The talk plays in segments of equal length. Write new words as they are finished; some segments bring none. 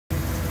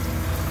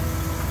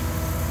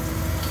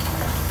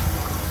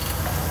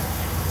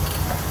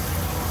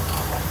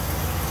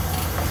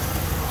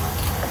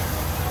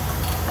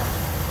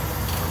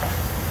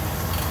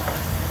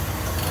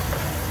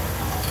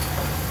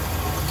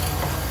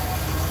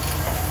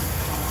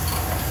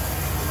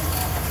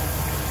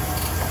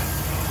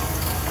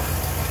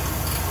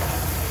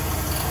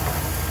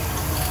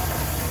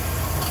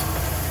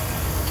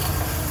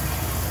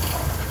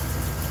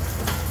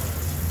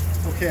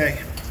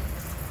Okay,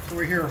 so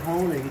we're here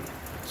honing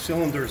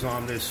cylinders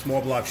on this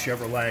small block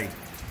Chevrolet,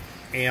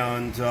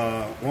 and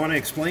want to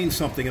explain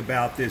something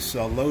about this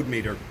load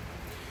meter.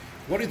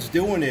 What it's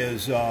doing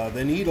is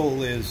the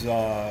needle is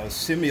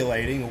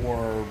simulating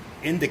or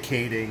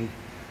indicating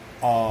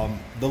the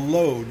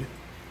load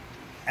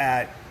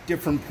at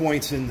different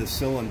points in the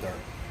cylinder.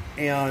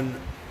 And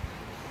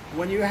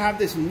when you have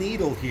this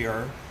needle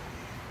here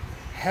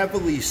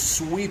heavily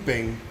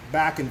sweeping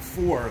back and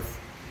forth,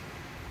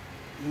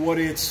 what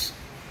it's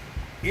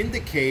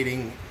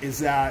indicating is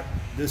that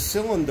the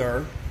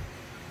cylinder,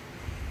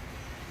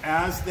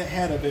 as the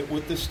head of it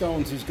with the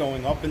stones is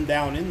going up and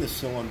down in the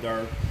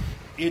cylinder,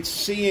 it's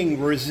seeing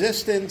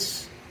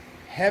resistance,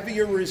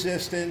 heavier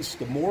resistance.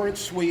 The more it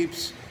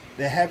sweeps,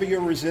 the heavier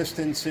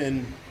resistance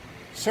in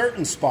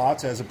certain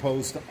spots as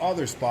opposed to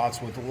other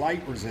spots with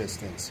light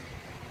resistance.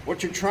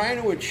 What you're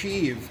trying to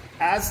achieve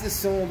as the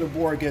cylinder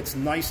bore gets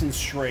nice and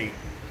straight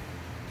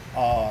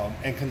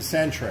and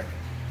concentric,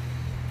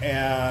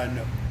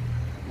 and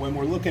when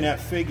we're looking at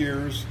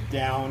figures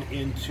down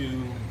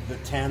into the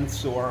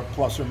tenths or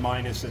plus or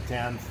minus a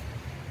tenth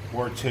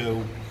or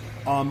two,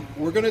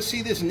 we're going to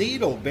see this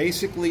needle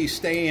basically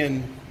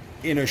staying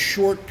in a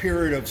short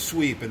period of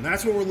sweep, and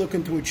that's what we're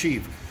looking to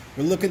achieve.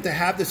 We're looking to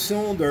have the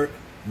cylinder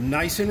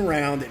nice and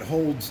round. It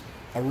holds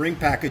a ring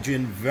package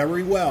in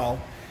very well,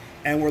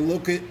 and we're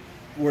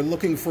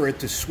looking for it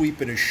to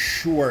sweep in a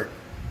short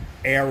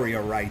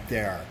area right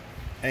there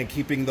and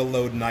keeping the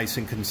load nice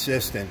and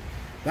consistent.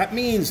 That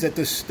means that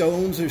the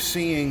stones are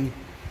seeing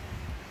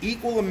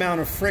equal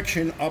amount of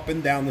friction up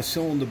and down the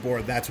cylinder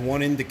bore. That's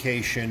one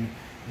indication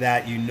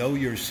that you know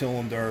your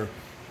cylinder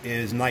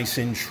is nice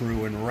and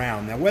true and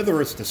round. Now, whether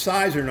it's the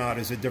size or not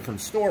is a different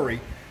story.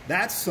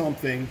 That's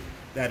something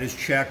that is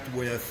checked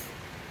with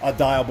a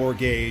dial bore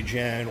gauge,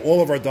 and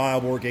all of our dial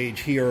bore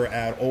gauge here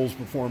at Olds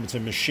Performance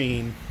and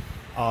Machine,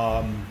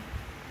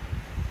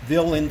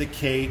 they'll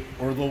indicate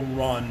or they'll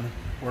run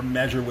or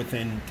measure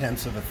within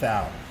tenths of a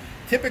thou.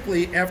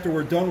 Typically, after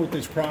we're done with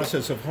this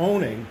process of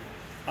honing,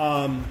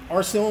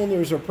 our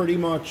cylinders are pretty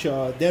much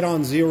dead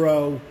on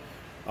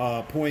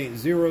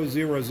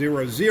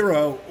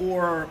 0.0000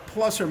 or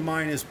plus or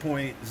minus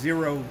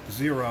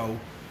 0.0001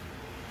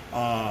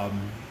 or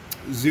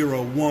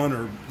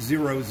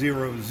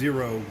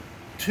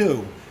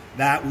 0.0002.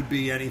 That would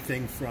be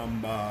anything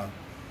from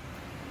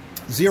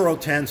 0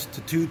 tenths to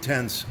 2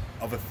 tenths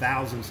of a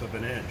thousandth of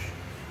an inch.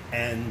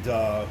 And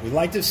we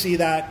like to see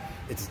that.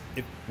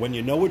 When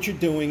you know what you're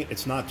doing,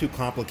 it's not too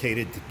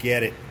complicated to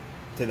get it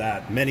to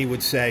that. Many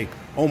would say,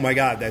 oh my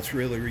God, that's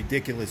really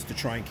ridiculous to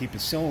try and keep a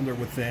cylinder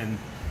within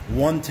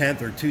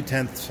 1/10 or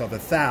 2/10 of a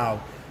thou.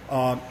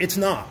 It's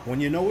not. When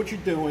you know what you're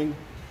doing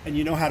and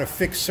you know how to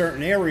fix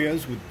certain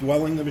areas with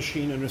dwelling the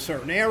machine in a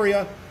certain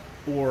area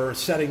or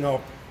setting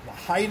up the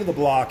height of the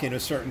block in a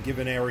certain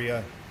given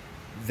area,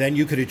 then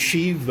you could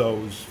achieve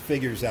those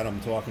figures that I'm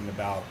talking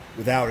about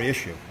without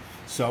issue.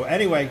 So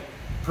anyway,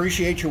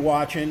 appreciate you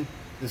watching.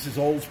 This is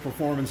Olds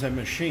Performance and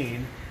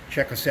Machine.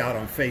 Check us out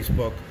on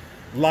Facebook.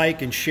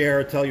 Like and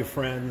share, tell your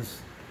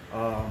friends.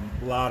 A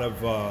lot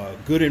of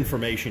good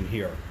information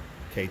here.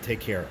 Okay, take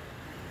care.